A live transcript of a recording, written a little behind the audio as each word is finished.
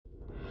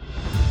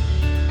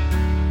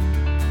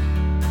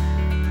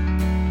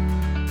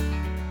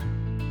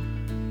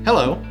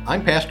Hello,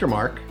 I'm Pastor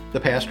Mark, the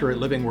pastor at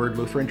Living Word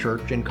Lutheran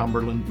Church in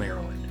Cumberland,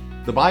 Maryland.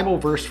 The Bible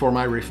verse for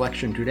my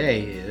reflection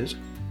today is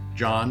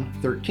John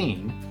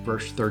 13,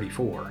 verse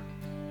 34.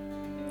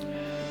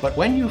 But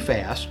when you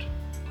fast,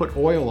 put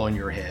oil on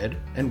your head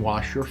and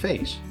wash your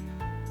face,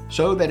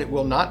 so that it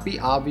will not be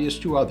obvious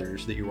to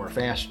others that you are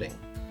fasting,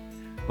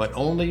 but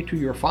only to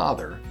your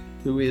Father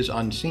who is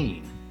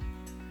unseen.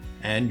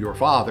 And your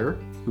Father,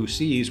 who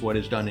sees what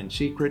is done in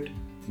secret,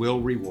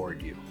 will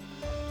reward you.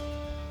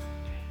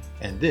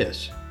 And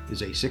this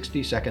is a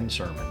 60-second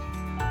sermon.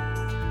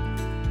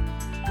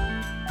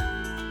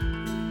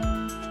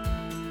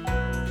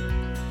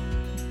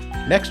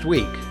 Next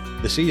week,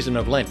 the season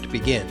of Lent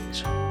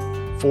begins.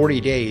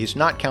 40 days,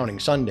 not counting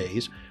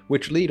Sundays,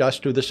 which lead us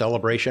to the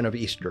celebration of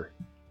Easter.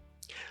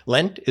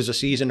 Lent is a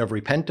season of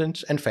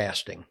repentance and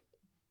fasting.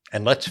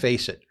 And let's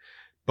face it,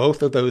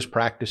 both of those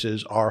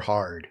practices are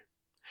hard.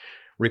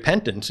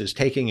 Repentance is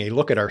taking a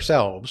look at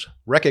ourselves,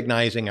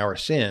 recognizing our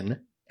sin,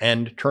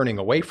 and turning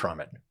away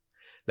from it.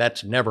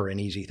 That's never an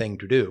easy thing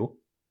to do.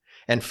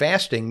 And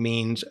fasting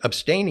means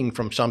abstaining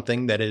from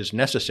something that is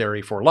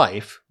necessary for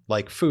life,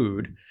 like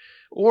food,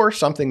 or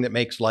something that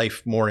makes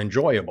life more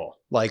enjoyable,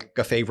 like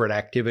a favorite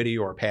activity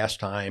or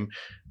pastime,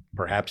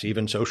 perhaps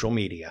even social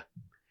media,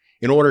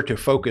 in order to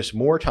focus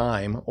more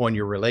time on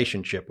your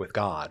relationship with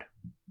God.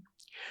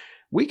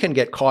 We can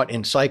get caught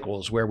in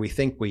cycles where we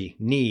think we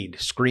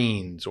need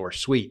screens or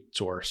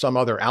sweets or some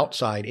other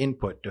outside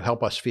input to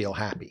help us feel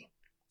happy.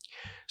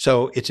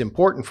 So it's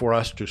important for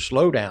us to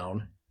slow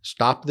down,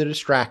 stop the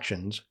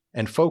distractions,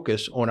 and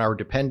focus on our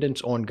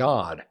dependence on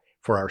God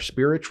for our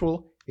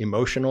spiritual,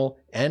 emotional,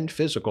 and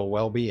physical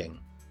well-being.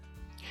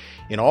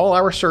 In all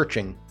our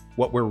searching,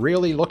 what we're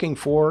really looking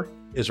for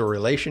is a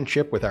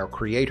relationship with our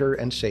Creator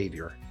and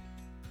Savior.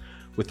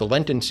 With the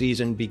Lenten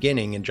season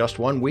beginning in just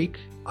 1 week,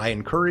 I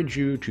encourage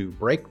you to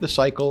break the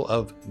cycle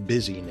of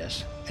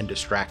busyness and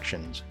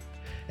distractions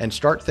and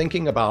start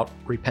thinking about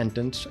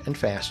repentance and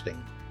fasting,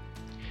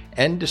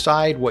 and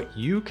decide what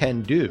you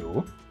can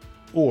do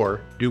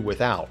or do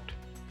without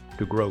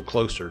to grow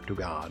closer to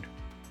God.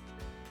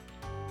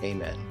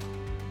 Amen.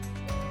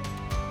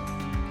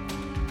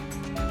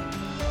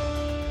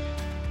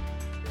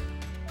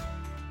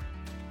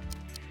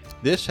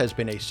 This has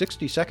been a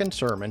 60-second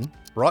sermon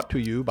brought to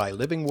you by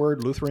Living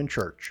Word Lutheran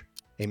Church,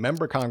 a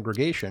member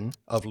congregation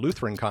of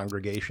Lutheran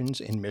congregations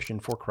in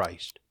Mission for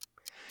Christ.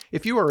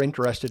 If you are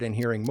interested in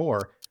hearing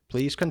more,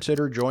 please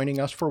consider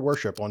joining us for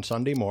worship on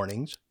Sunday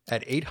mornings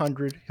at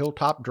 800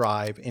 Hilltop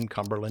Drive in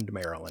Cumberland,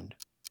 Maryland.